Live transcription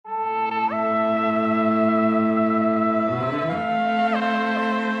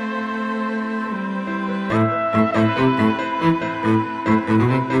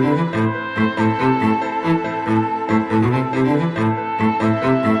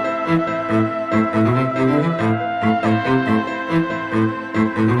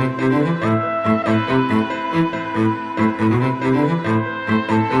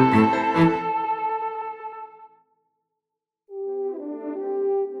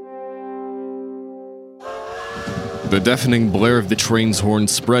The deafening blare of the train's horn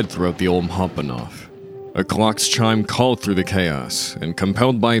spread throughout the Ulm Haupbanholf. A clock's chime called through the chaos, and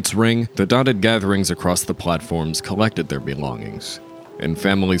compelled by its ring, the dotted gatherings across the platforms collected their belongings, and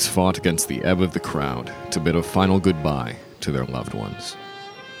families fought against the ebb of the crowd to bid a final goodbye to their loved ones.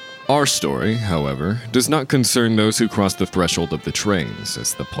 Our story, however, does not concern those who crossed the threshold of the trains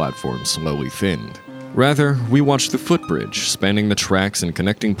as the platform slowly thinned. Rather, we watch the footbridge spanning the tracks and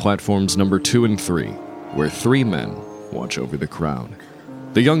connecting platforms number 2 and 3, where 3 men watch over the crowd.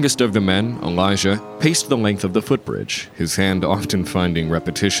 The youngest of the men, Elijah, paced the length of the footbridge, his hand often finding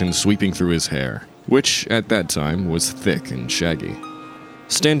repetition sweeping through his hair, which at that time was thick and shaggy.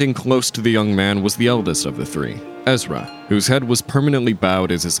 Standing close to the young man was the eldest of the 3, Ezra, whose head was permanently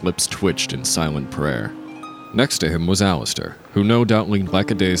bowed as his lips twitched in silent prayer. Next to him was Alister, who no doubt leaned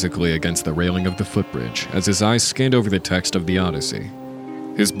lackadaisically against the railing of the footbridge as his eyes scanned over the text of the Odyssey.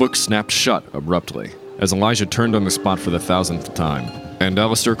 His book snapped shut abruptly, as Elijah turned on the spot for the 1,000th time, and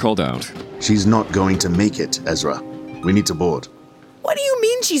Alister called out, "She's not going to make it, Ezra. We need to board." What do you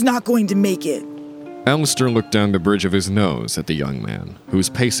mean she's not going to make it? Alister looked down the bridge of his nose at the young man, whose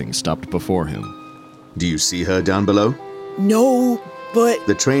pacing stopped before him. "Do you see her down below?" No, but...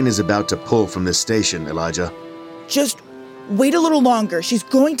 The train is about to pull from this station, Elijah. Just wait a little longer. She's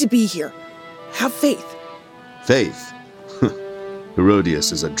going to be here. Have faith. Faith?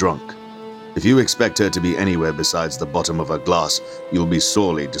 Herodias is a drunk. If you expect her to be anywhere besides the bottom of a glass, you'll be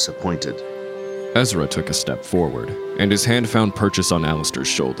sorely disappointed. Ezra took a step forward, and his hand found purchase on Alister's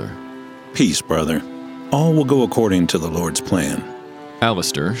shoulder. "Peace, brother. All will go according to the Lord's plan."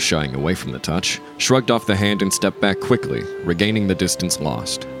 Alister, shying away from the touch, shrugged off the hand and stepped back quickly, regaining the distance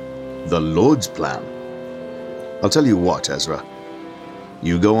lost. The Lord's plan? I'll tell you what, Ezra.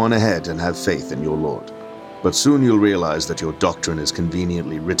 You go on ahead and have faith in your Lord. But soon you'll realize that your doctrine is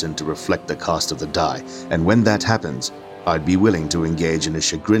conveniently written to reflect the cast of the die, and when that happens, I'd be willing to engage in a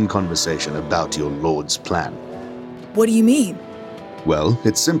chagrined conversation about your Lord's plan. What do you mean? Well,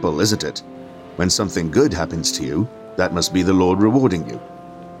 it's simple, isn't it? When something good happens to you, that must be the Lord rewarding you.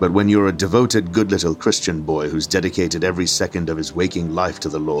 But when you're a devoted, good little Christian boy who's dedicated every second of his waking life to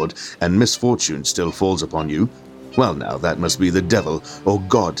the Lord, and misfortune still falls upon you, well now, that must be the devil or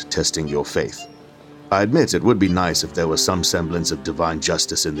God testing your faith. I admit it would be nice if there was some semblance of divine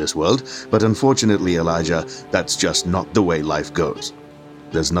justice in this world, but unfortunately, Elijah, that's just not the way life goes.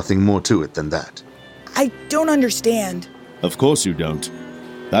 There's nothing more to it than that. I don't understand. Of course you don't.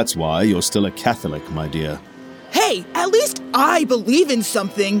 That's why you're still a Catholic, my dear. Hey, at least I believe in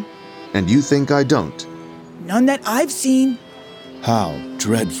something. And you think I don't? None that I've seen. How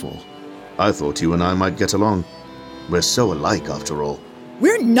dreadful. I thought you and I might get along. We're so alike, after all.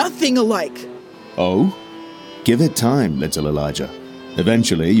 We're nothing alike. Oh? Give it time, little Elijah.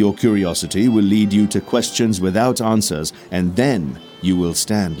 Eventually, your curiosity will lead you to questions without answers, and then you will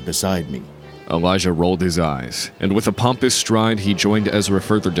stand beside me. Elijah rolled his eyes, and with a pompous stride, he joined Ezra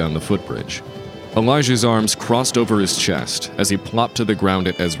further down the footbridge. Elijah's arms crossed over his chest as he plopped to the ground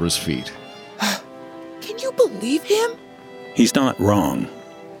at Ezra's feet. Can you believe him? He's not wrong.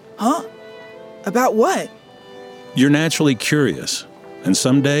 Huh? About what? You're naturally curious, and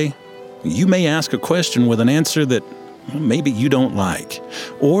someday you may ask a question with an answer that maybe you don't like,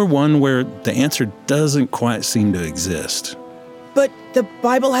 or one where the answer doesn't quite seem to exist. But the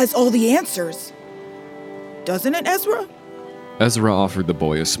Bible has all the answers. Doesn't it, Ezra? Ezra offered the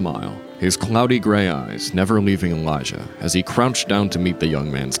boy a smile, his cloudy gray eyes never leaving Elijah as he crouched down to meet the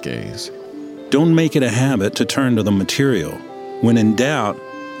young man's gaze. Don't make it a habit to turn to the material. When in doubt,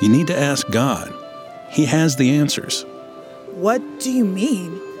 you need to ask God. He has the answers. What do you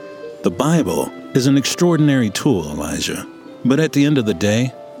mean? The Bible is an extraordinary tool, Elijah. But at the end of the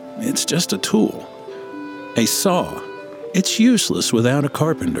day, it's just a tool. A saw, it's useless without a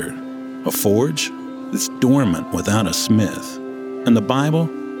carpenter. A forge, it's dormant without a smith. And the Bible,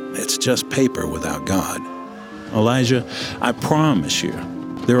 it's just paper without God. Elijah, I promise you,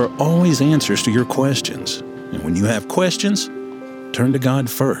 there are always answers to your questions. And when you have questions, turn to God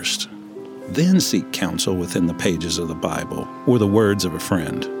first. Then seek counsel within the pages of the Bible or the words of a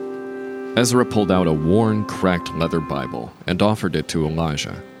friend. Ezra pulled out a worn, cracked leather Bible and offered it to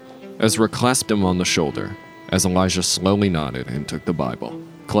Elijah. Ezra clasped him on the shoulder as Elijah slowly nodded and took the Bible,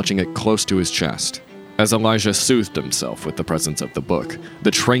 clutching it close to his chest. As Elijah soothed himself with the presence of the book, the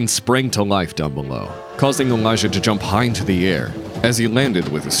train sprang to life down below, causing Elijah to jump high into the air. As he landed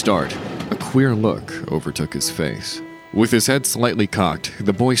with a start, a queer look overtook his face. With his head slightly cocked,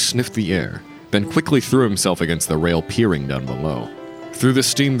 the boy sniffed the air, then quickly threw himself against the rail, peering down below. Through the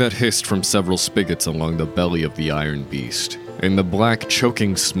steam that hissed from several spigots along the belly of the iron beast, and the black,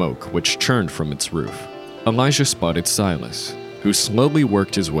 choking smoke which churned from its roof, Elijah spotted Silas, who slowly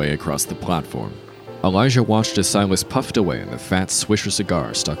worked his way across the platform. Elijah watched as Silas puffed away in the fat Swisher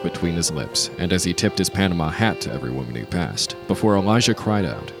cigar stuck between his lips, and as he tipped his Panama hat to every woman he passed, before Elijah cried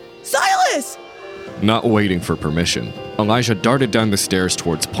out, Silas! Not waiting for permission, Elijah darted down the stairs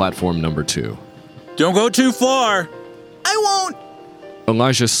towards platform number 2. Don't go too far! I won't!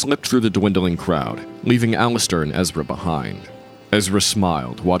 Elijah slipped through the dwindling crowd, leaving Alister and Ezra behind. Ezra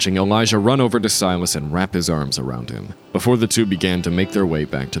smiled, watching Elijah run over to Silas and wrap his arms around him, before the two began to make their way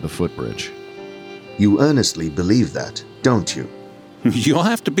back to the footbridge. You earnestly believe that, don't you? You'll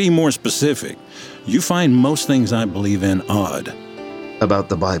have to be more specific. You find most things I believe in odd. About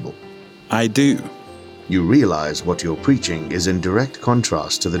the Bible. I do. You realize what you're preaching is in direct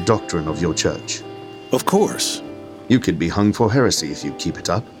contrast to the doctrine of your church. Of course. You could be hung for heresy if you keep it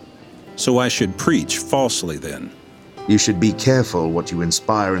up. So I should preach falsely then. You should be careful what you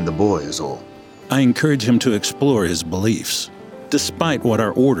inspire in the boy is all. I encourage him to explore his beliefs, despite what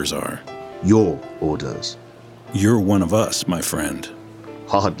our orders are. Your orders. You're one of us, my friend.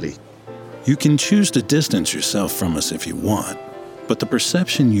 Hardly. You can choose to distance yourself from us if you want, but the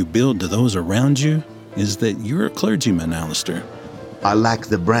perception you build to those around you is that you're a clergyman, Alister. I lack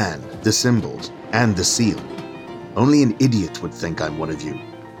the brand, the symbols, and the seal. Only an idiot would think I'm one of you.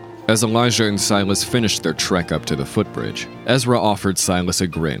 As Elijah and Silas finished their trek up to the footbridge, Ezra offered Silas a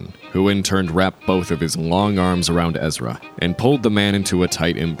grin, who in turn wrapped both of his long arms around Ezra and pulled the man into a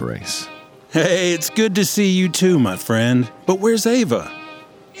tight embrace. Hey, it's good to see you too, my friend. But where's Ava?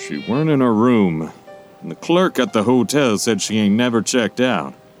 She weren't in her room, and the clerk at the hotel said she ain't never checked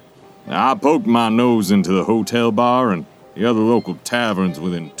out. I poked my nose into the hotel bar and the other local taverns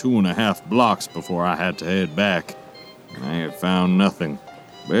within 2.5 blocks before I had to head back. I had found nothing.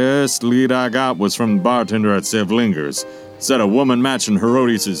 Best lead I got was from the bartender at Sevlinger's. Said a woman matching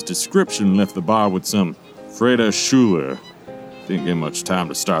Herodias' description left the bar with some Freda Schuler. Didn't get much time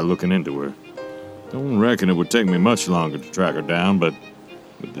to start looking into her. Don't reckon it would take me much longer to track her down, but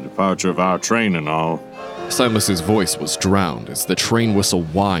with the departure of our train and all... Silas's voice was drowned as the train whistle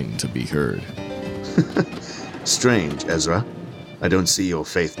whined to be heard. Strange, Ezra. I don't see your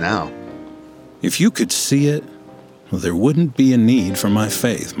faith now. If you could see it, well, there wouldn't be a need for my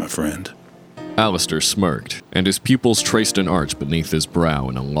faith, my friend. Alister smirked, and his pupils traced an arch beneath his brow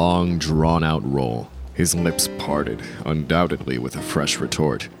in a long, drawn-out roll. His lips parted, undoubtedly with a fresh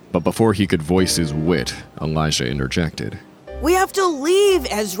retort. But before he could voice his wit, Elijah interjected. We have to leave,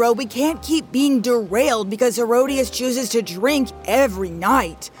 Ezra. We can't keep being derailed because Herodias chooses to drink every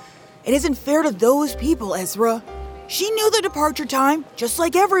night. It isn't fair to those people, Ezra. She knew the departure time, just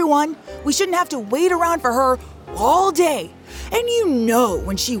like everyone. We shouldn't have to wait around for her all day. And you know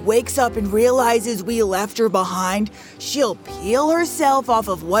when she wakes up and realizes we left her behind, she'll peel herself off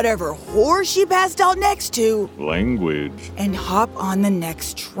of whatever whore she passed out next to. Language. And hop on the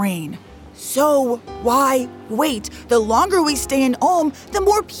next train. So why wait? The longer we stay in Ulm, the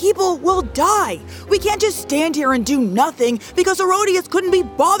more people will die. We can't just stand here and do nothing because Herodias couldn't be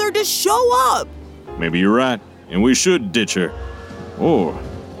bothered to show up. Maybe you're right, and we should ditch her. Or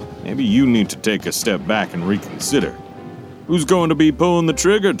maybe you need to take a step back and reconsider. Who's going to be pulling the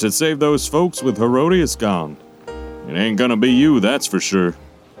trigger to save those folks with Herodias gone? It ain't gonna be you, that's for sure.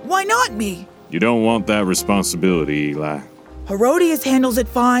 Why not me? You don't want that responsibility, Eli. Herodias handles it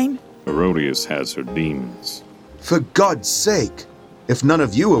fine. Herodias has her demons. For God's sake! If none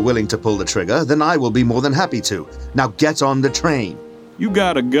of you are willing to pull the trigger, then I will be more than happy to. Now get on the train. You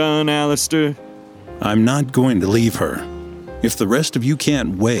got a gun, Alister? I'm not going to leave her. If the rest of you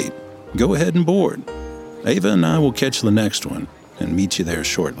can't wait, go ahead and board. Ava and I will catch the next one and meet you there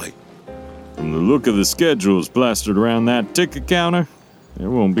shortly. From the look of the schedules plastered around that ticket counter, there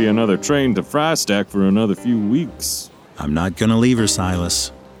won't be another train to Fryztak for another few weeks. I'm not going to leave her,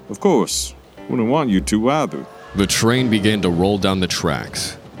 Silas. Of course. Wouldn't want you to either. The train began to roll down the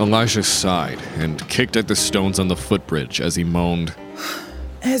tracks. Elijah sighed and kicked at the stones on the footbridge as he moaned,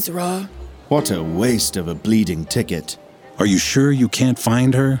 Ezra. What a waste of a bleeding ticket. Are you sure you can't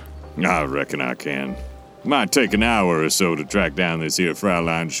find her? I reckon I can. Might take an hour or so to track down this here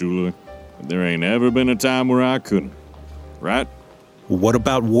Fräulein Schuler, but there ain't ever been a time where I couldn't. Right? What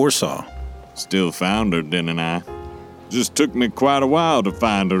about Warsaw? Still found her, didn't I? Just took me quite a while to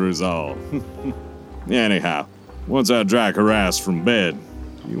find her is all. Anyhow, once I drag her ass from bed,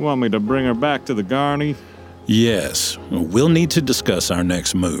 you want me to bring her back to the Garney? Yes, we'll need to discuss our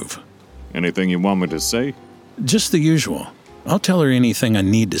next move. Anything you want me to say? Just the usual. I'll tell her anything I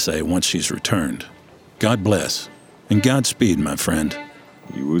need to say once she's returned. God bless, and Godspeed, my friend.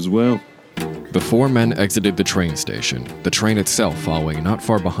 You as well. The four men exited the train station, the train itself following not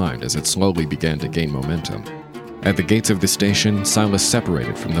far behind as it slowly began to gain momentum. At the gates of the station, Silas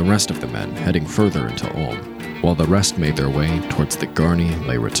separated from the rest of the men, heading further into Ulm, while the rest made their way towards the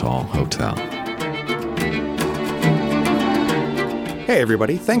Garney-Le-Rittal Hotel. Hey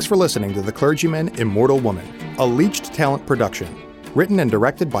everybody, thanks for listening to The Clergymen, Immortal Woman, a Leached Talent production, written and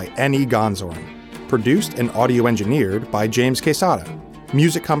directed by N.E. Gonzorn, produced and audio engineered by James Quesada,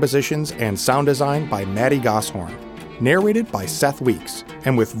 music compositions and sound design by Maddie Gosshorn, narrated by Seth Weeks,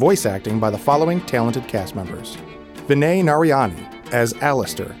 and with voice acting by the following talented cast members: Vinay Narayani as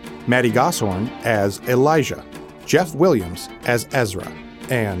Alister, Maddie Gosshorn as Elijah, Jeff Williams as Ezra,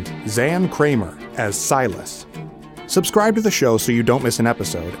 and Zan Kramer as Silas. Subscribe to the show so you don't miss an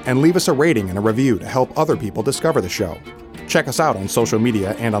episode, and leave us a rating and a review to help other people discover the show. Check us out on social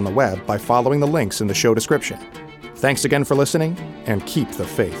media and on the web by following the links in the show description. Thanks again for listening, and keep the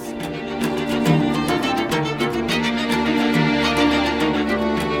faith.